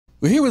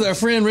We're here with our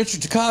friend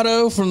Richard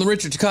Toccato from the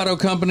Richard Toccato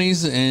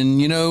Companies,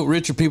 and you know,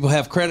 richer people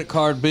have credit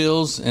card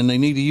bills, and they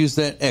need to use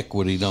that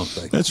equity, don't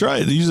they? That's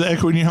right. Use the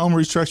equity in your home,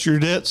 restructure your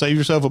debt, save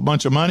yourself a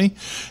bunch of money,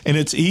 and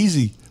it's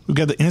easy. We've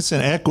got the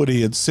instant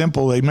equity. It's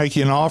simple. They make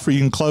you an offer. You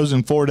can close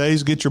in 4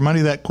 days, get your money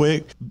that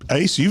quick.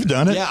 Ace, you've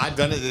done it. Yeah, I've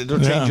done it. It'll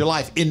change your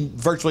life in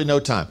virtually no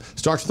time.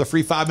 Starts with a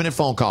free 5-minute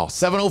phone call,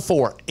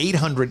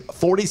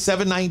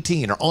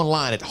 704-800-4719, or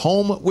online at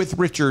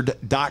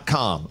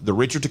homewithrichard.com. The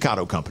Richard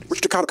Toccato Company.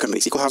 Richard Toccato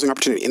Company, Equal Housing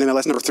Opportunity,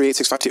 NMLS number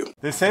 38652.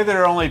 They say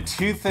there are only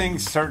two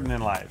things certain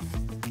in life: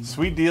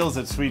 sweet deals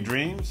at Sweet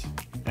Dreams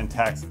and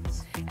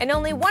taxes. And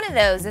only one of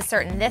those is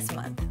certain this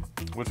month.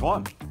 Which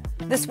one?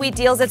 The sweet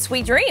deals at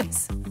Sweet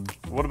Dreams.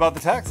 What about the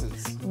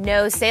taxes?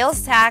 No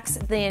sales tax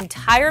the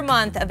entire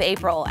month of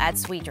April at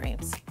Sweet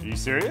Dreams. Are you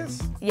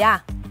serious? Yeah.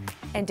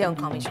 And don't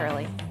call me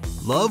Shirley.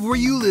 Love where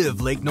you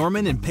live, Lake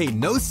Norman, and pay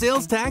no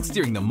sales tax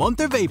during the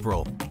month of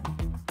April.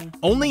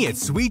 Only at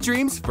Sweet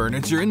Dreams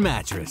Furniture and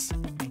Mattress.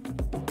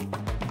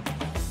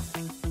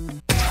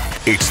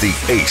 It's the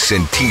Ace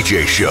and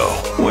TJ Show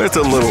with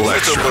a little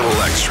extra.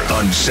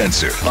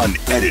 Uncensored,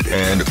 unedited,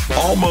 and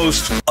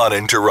almost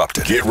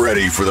uninterrupted. Get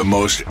ready for the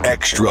most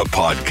extra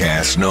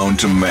podcast known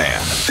to man.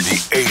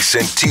 The Ace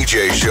and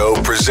TJ Show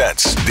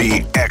presents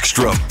the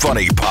Extra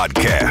Funny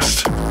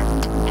Podcast.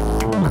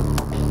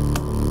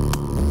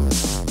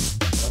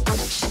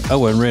 I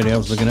wasn't ready. I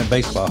was looking at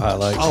baseball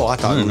highlights. Oh, I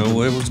thought I didn't know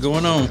what was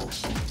going on.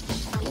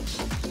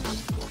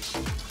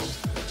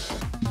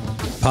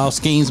 Paul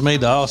Skeens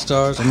made the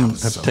All-Stars. I'm going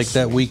to have to take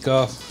that week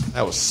off.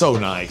 That was so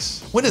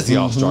nice. When is the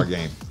All-Star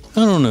game?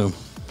 I don't know.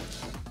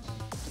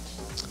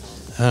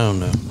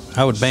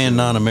 I would ban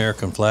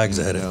non-American flags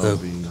at it, though.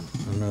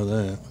 I know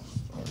that.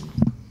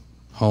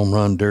 Home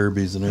run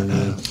derbies and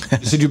everything.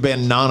 You said you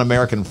banned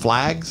non-American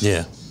flags?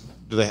 Yeah.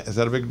 Is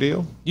that a big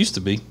deal? Used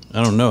to be.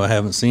 I don't know. I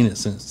haven't seen it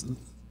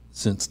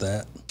since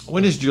that.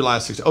 When is July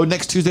 6th? Oh,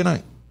 next Tuesday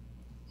night.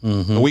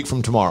 A week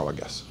from tomorrow, I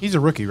guess. He's a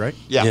rookie, right?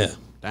 Yeah.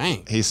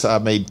 Dang. He's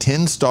made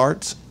 10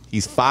 starts.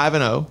 He's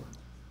 5-0.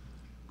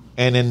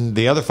 And in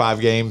the other 5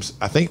 games,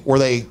 I think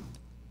they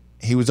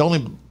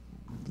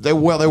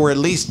were at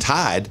least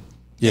tied.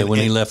 Yeah, when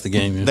he left the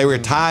game. Yeah. They were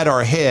tied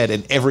or ahead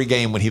in every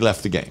game when he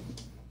left the game.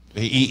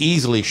 He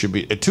easily should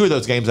be. 2 of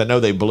those games I know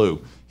they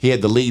blew. He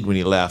had the lead when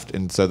he left,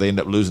 and so they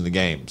ended up losing the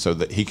game. So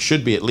that he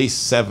should be at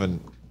least 7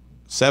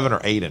 or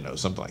 8-0,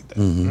 something like that.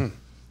 Mm-hmm.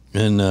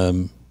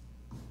 And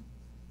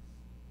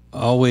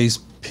always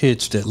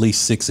pitched at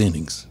least 6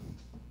 innings.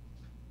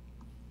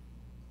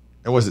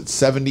 And was it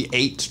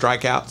 78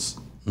 strikeouts?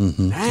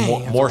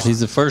 Mm-hmm. More.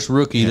 He's the first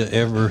rookie to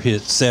ever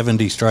hit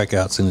 70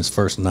 strikeouts in his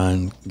first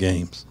 9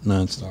 games,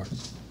 9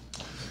 starts.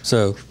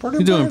 So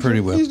he's doing pretty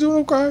well. He's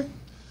doing okay.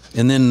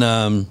 And then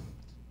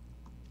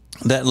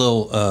that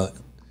little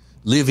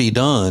Livy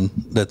Dunn,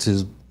 that's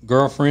his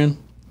girlfriend.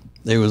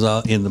 They was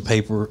out in the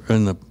paper,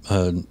 in the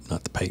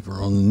not the paper,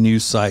 on the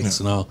news sites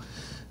and all.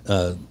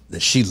 That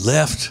she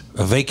left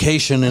a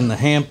vacation in the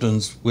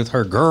Hamptons with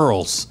her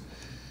girls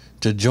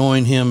to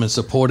join him and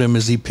support him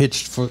as he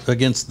pitched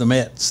against the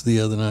Mets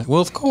the other night.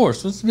 Well, of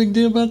course. What's the big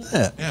deal about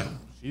that? Yeah.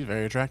 She's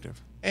very attractive.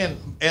 And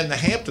the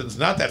Hamptons,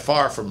 not that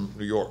far from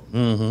New York.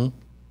 Mm-hmm.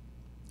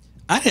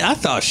 I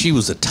thought she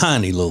was a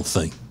tiny little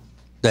thing,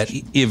 that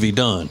Ivy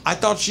Dunn. I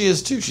thought she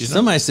is too.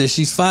 Somebody says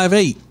she's 5'8".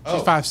 She's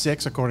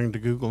 5'6", according to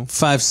Google.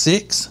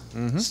 5'6"?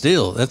 Mm-hmm.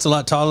 Still, that's a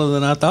lot taller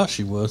than I thought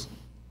she was.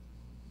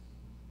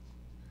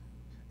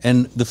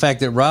 And the fact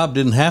that Rob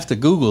didn't have to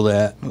Google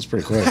that. That's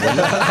pretty quick.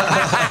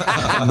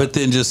 But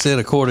then just said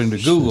according to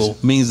Google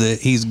means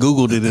that he's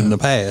Googled it in the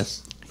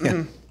past.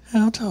 Yeah.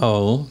 How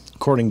tall?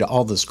 According to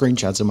all the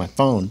screenshots of my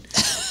phone,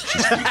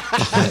 she's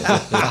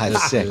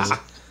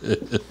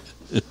 5'6".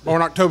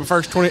 Born October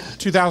 1st,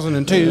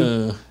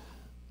 2002.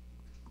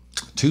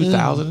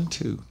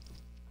 2002.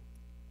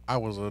 I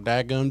was a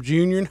daggum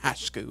junior in high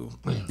school.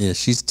 Yeah,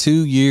 she's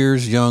 2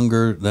 years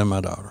younger than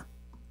my daughter.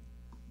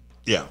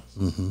 Yeah.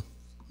 Mm-hmm.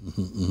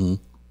 Mm-hmm, mm-hmm.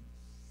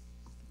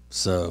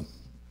 So,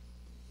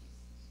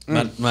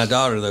 my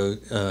daughter,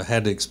 though,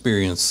 had to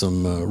experience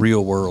some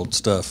real world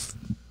stuff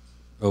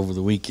over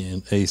the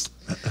weekend, Ace,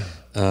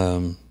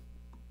 because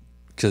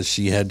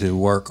she had to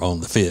work on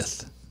the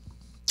 5th.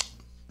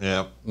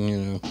 Yeah. You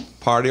know,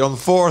 party on the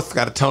 4th.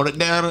 Got to tone it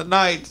down at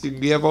night. So you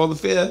can be up on the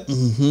 5th.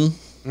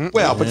 Mm-hmm.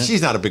 Well, but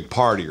she's not a big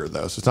partier,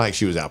 though, so it's not like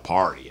she was out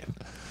partying.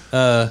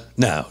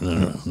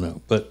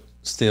 No. But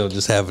still,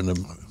 just having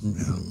to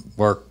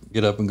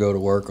get up and go to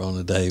work on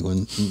a day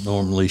when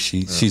normally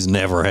she's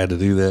never had to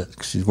do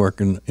that. She's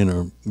working in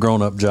a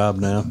grown-up job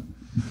now.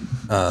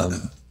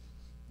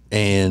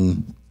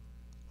 And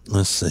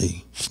let's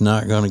see, she's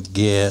not going to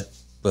get,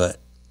 but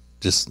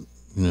just,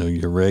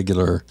 your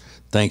regular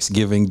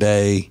Thanksgiving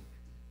Day,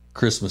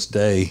 Christmas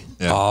Day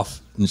off.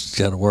 And she's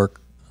got to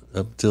work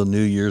up till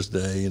New Year's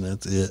Day, and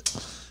that's it.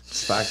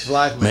 Fact of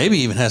life, man. Maybe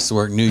even has to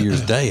work New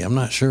Year's Day. I'm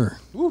not sure.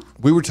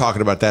 We were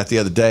talking about that the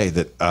other day,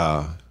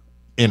 that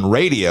in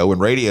radio,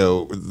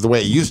 the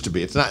way it used to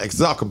be, it's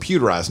all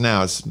computerized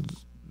now. It's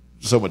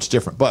so much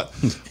different. But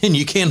and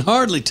you can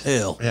hardly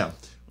tell. Yeah.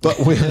 But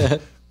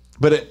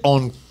But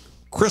on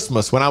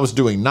Christmas, when I was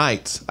doing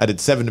nights, I did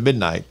 7 to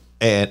midnight.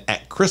 And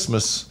at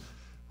Christmas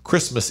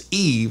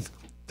Eve,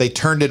 they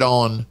turned it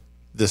on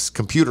this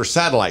computer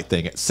satellite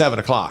thing at 7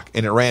 o'clock.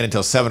 And it ran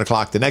until 7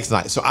 o'clock the next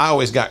night. So I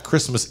always got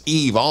Christmas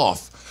Eve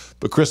off.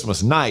 But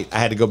Christmas night, I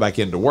had to go back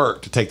into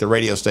work to take the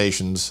radio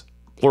stations,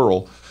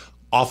 plural,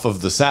 off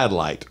of the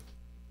satellite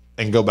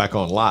and go back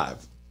on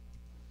live.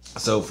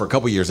 So for a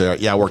couple years there,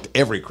 I worked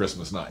every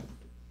Christmas night,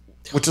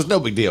 which was no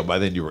big deal. By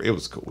then, it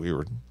was cool. We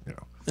were,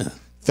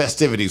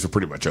 festivities were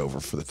pretty much over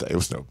for the day. It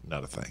was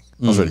not a thing.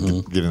 I was ready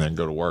to get in there and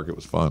go to work. It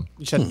was fun.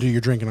 You just had to do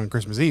your drinking on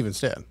Christmas Eve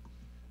instead.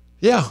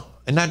 Yeah,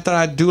 and not that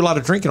I do a lot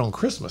of drinking on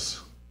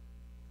Christmas.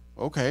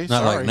 Okay,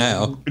 Not like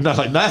now. Not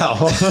like now.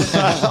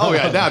 Oh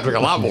yeah, now I drink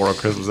a lot more on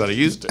Christmas than I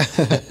used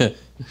to.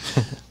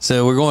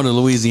 So we're going to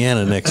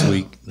Louisiana next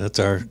week. That's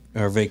our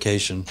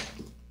vacation.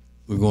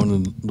 We're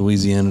going to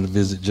Louisiana to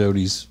visit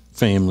Jody's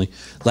family.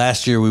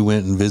 Last year we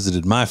went and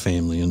visited my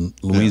family in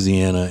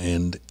Louisiana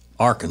and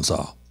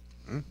Arkansas.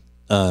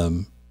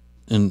 And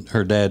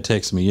her dad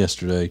texted me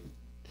yesterday,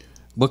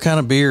 "What kind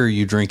of beer are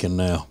you drinking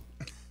now?"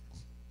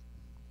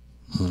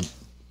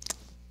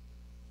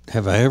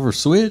 Have I ever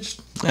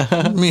switched?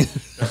 I mean,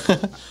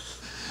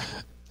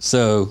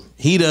 so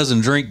he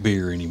doesn't drink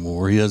beer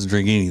anymore. He doesn't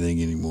drink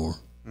anything anymore.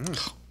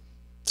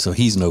 So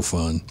he's no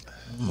fun.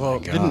 Well,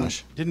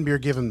 didn't beer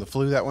give him the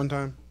flu that one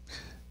time?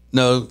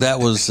 No, that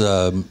was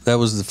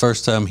the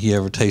first time he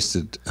ever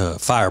tasted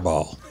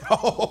Fireball.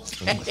 Oh,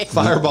 okay.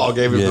 Fireball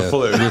gave him the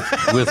flu.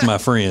 with my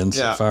friends.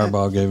 Yeah.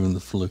 Fireball gave him the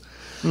flu.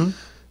 Mm-hmm.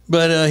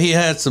 But he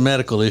had some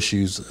medical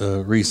issues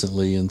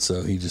recently, and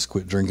so he just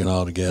quit drinking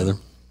altogether.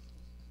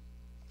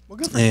 Well,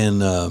 good for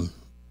him. And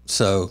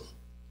so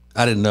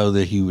I didn't know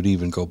that he would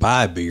even go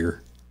buy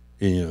beer,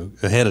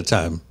 ahead of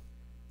time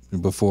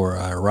before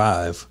I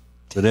arrive.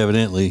 But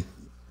evidently,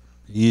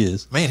 he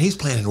is. Man, he's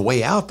planning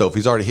way out though. If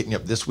he's already hitting you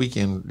up this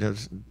weekend,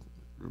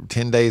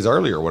 10 days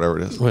earlier, or whatever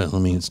it is. Well, I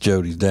mean, it's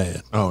Jody's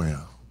dad. Oh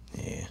yeah.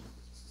 Yeah.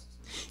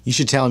 You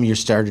should tell him you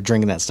started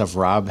drinking that stuff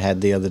Rob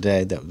had the other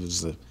day. That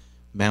was the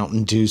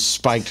Mountain Dew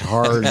spiked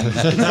hard,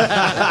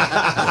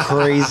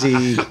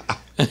 crazy,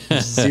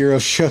 zero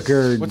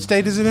sugar. What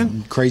state is it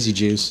in? Crazy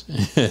juice.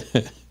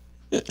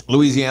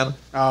 Louisiana.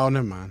 Oh,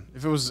 never mind.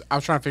 I was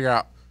trying to figure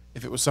out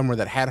if it was somewhere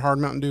that had hard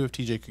Mountain Dew, if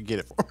TJ could get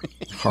it for me.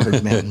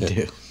 Hard Mountain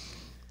Dew.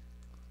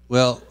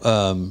 Well,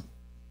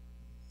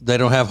 they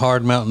don't have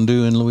hard Mountain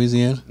Dew in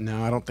Louisiana?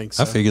 No, I don't think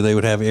so. I figure they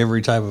would have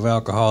every type of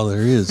alcohol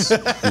there is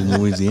in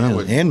Louisiana.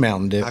 And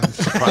Mountain Dew. I'm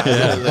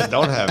surprised they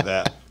don't have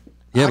that.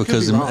 Yeah,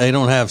 because they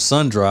don't have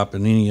Sundrop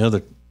and any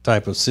other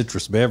type of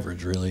citrus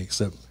beverage, really,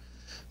 except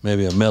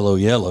maybe a Mellow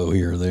Yellow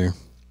here or there.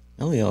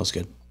 Mellow Yellow's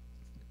good.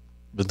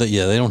 But they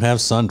don't have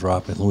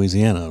Sundrop in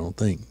Louisiana, I don't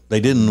think. They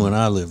didn't when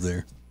I lived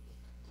there.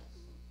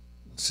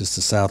 It's just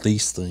a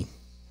southeast thing.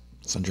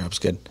 Sundrop's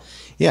good.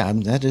 Yeah,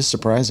 that is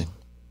surprising.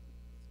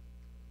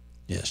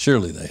 Yeah,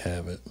 surely they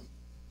have it.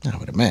 I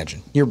would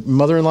imagine. Your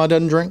mother-in-law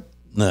doesn't drink?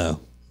 No,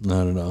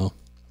 not at all.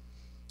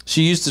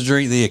 She used to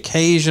drink the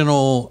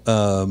occasional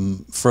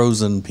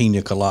frozen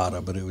pina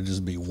colada, but it would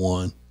just be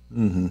one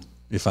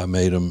if I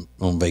made them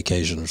on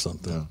vacation or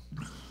something.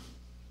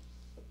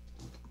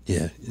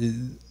 Yeah.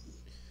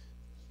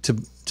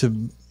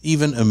 To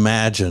even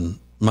imagine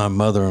my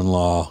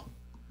mother-in-law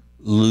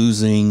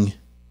losing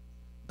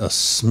a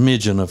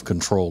smidgen of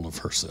control of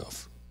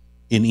herself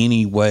in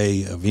any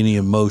way, of any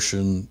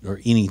emotion or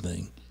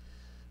anything.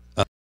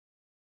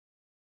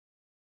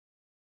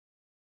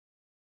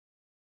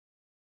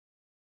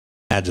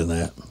 Imagine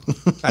that.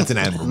 That's an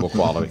admirable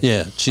quality.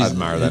 Yeah, I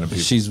admire that in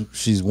people.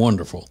 She's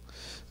wonderful,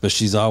 but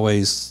she's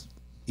always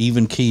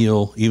even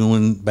keel, even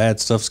when bad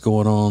stuff's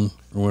going on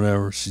or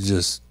whatever. She's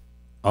just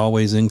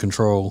always in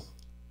control.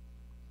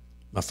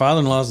 My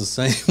father-in-law's the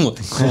same way.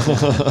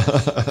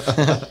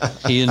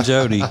 He and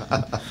Jody,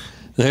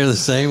 they're the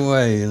same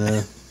way,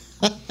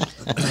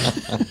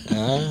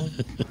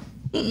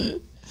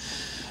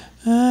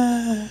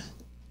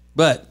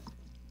 But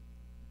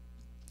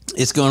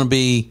it's going to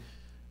be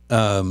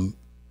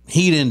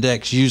heat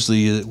index.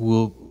 Usually,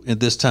 will at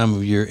this time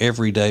of year,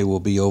 every day will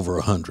be over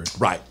 100.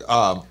 Right.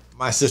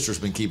 My sister's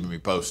been keeping me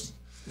posted,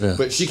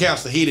 but she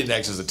counts the heat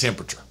index as a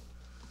temperature.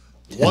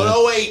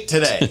 108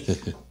 today.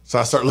 So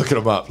I start looking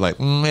them up, like,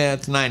 yeah,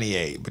 it's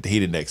 98, but the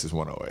heat index is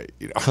 108.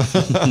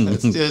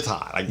 It's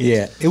hot. I guess.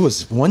 Yeah, it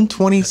was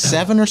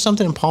 127 or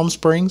something in Palm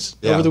Springs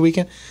over the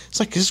weekend. It's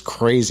like, this is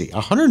crazy.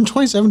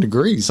 127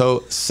 degrees.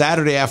 So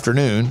Saturday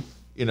afternoon,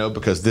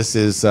 because this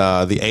is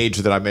the age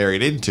that I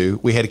married into,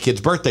 we had a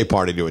kid's birthday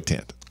party to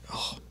attend.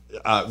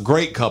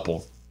 Great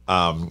couple.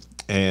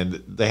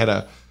 And they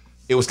had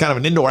it was kind of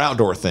an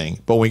indoor-outdoor thing.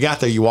 But when we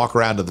got there, you walk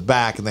around to the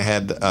back, and they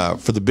had,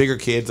 for the bigger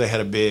kids, they had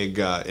a big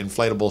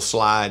inflatable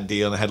slide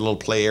deal, and they had a little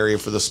play area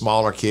for the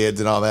smaller kids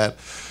and all that.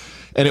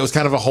 And it was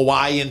kind of a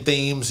Hawaiian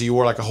theme, so you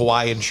wore like a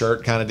Hawaiian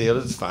shirt kind of deal.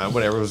 It's fine,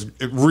 whatever. It was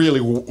really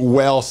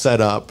well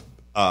set up.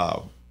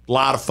 A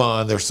lot of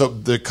fun.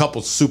 The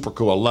couple's super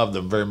cool. I love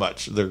them very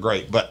much. They're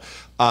great. But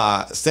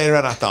staying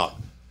around, I thought,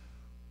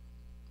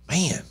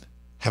 man,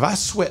 have I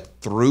sweat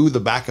through the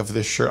back of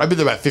this shirt? I've been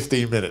there about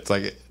 15 minutes.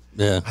 Like,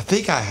 Yeah. I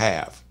think I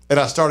have. And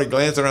I started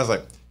glancing around. I was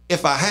like,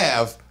 if I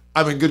have,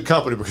 I'm in good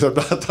company because I'm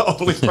not the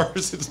only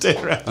person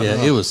standing around.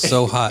 Yeah, it was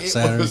so hot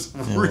Saturday. It was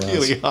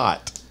really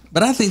hot.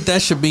 But I think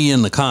that should be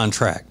in the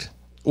contract.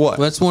 What?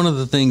 That's one of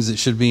the things that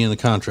should be in the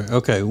contract.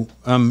 Okay,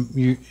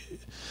 I'm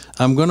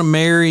going to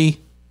marry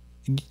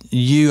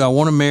you. I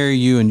want to marry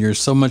you, and you're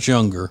so much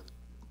younger.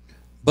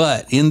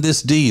 But in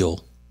this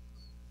deal,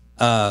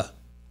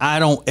 I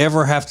don't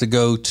ever have to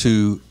go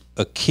to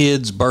a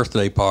kid's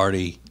birthday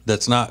party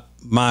that's not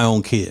my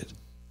own kid.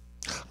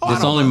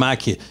 It's only my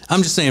kid.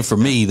 I'm just saying for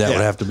me, that would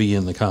have to be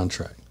in the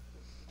contract.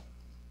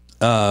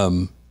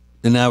 And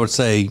I would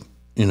say,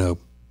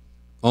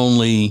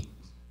 only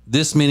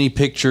this many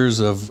pictures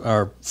of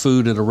our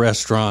food at a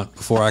restaurant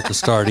before I can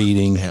start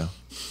eating.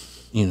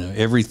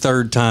 Every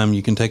third time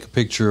you can take a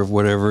picture of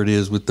whatever it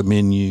is with the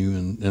menu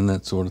and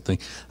that sort of thing.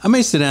 I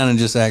may sit down and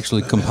just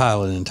actually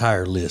compile an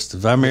entire list.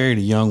 If I married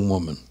a young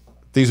woman,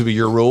 these would be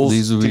your rules.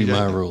 These would be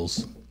my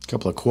rules. A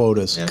couple of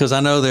quotas. Because I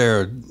know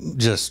there are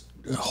just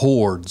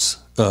hordes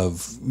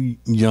of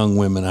young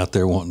women out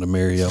there wanting to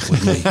marry up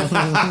with me.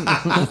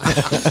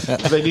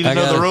 They need to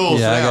know the rules.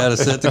 Yeah, I got to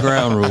set the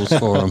ground rules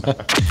for them.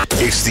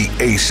 It's the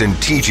Ace and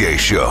TJ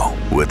Show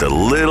with a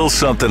little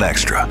something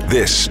extra.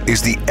 This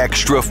is the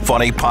Extra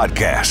Funny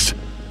Podcast.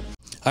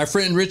 Our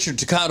friend Richard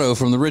Toccato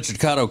from the Richard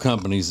Toccato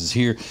Companies is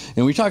here,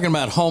 and we're talking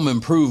about home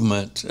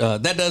improvement.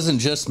 That doesn't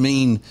just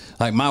mean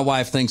like my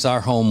wife thinks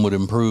our home would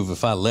improve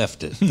if I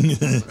left it.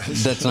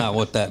 That's not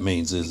what that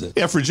means, is it?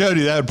 Yeah, for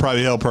Jody, that would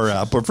probably help her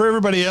out. But for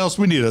everybody else,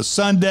 we need a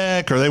sun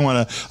deck or they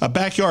want a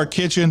backyard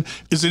kitchen.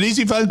 It's an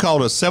easy phone call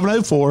to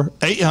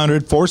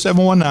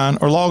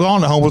 704-800-4719 or log on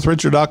to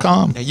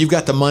homewithrichard.com. Now, you've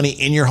got the money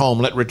in your home.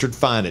 Let Richard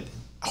find it.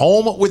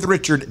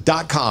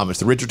 HomeWithRichard.com. It's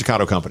the Richard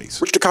Toccato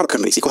Companies. Richard Toccato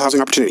Companies, Equal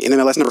Housing Opportunity,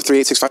 NMLS number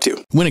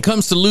 38652. When it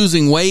comes to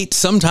losing weight,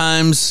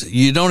 sometimes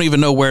you don't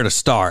even know where to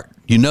start.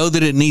 You know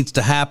that it needs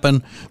to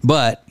happen,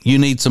 but you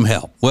need some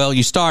help. Well,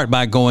 you start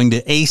by going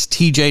to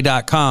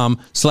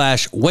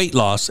acetj.com/weight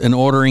loss and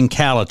ordering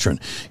Calitrin.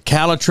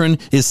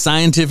 Calitrin is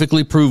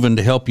scientifically proven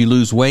to help you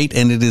lose weight,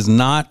 and it is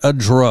not a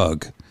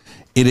drug.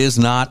 It is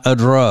not a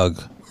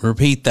drug.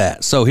 Repeat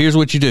that. So here's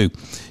what you do.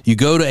 You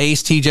go to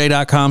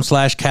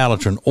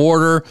acetj.com/Calitrin,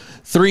 order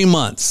 3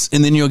 months,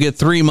 and then you'll get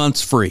 3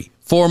 months free.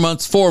 4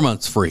 months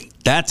free.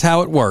 That's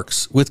how it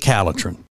works with Calitrin.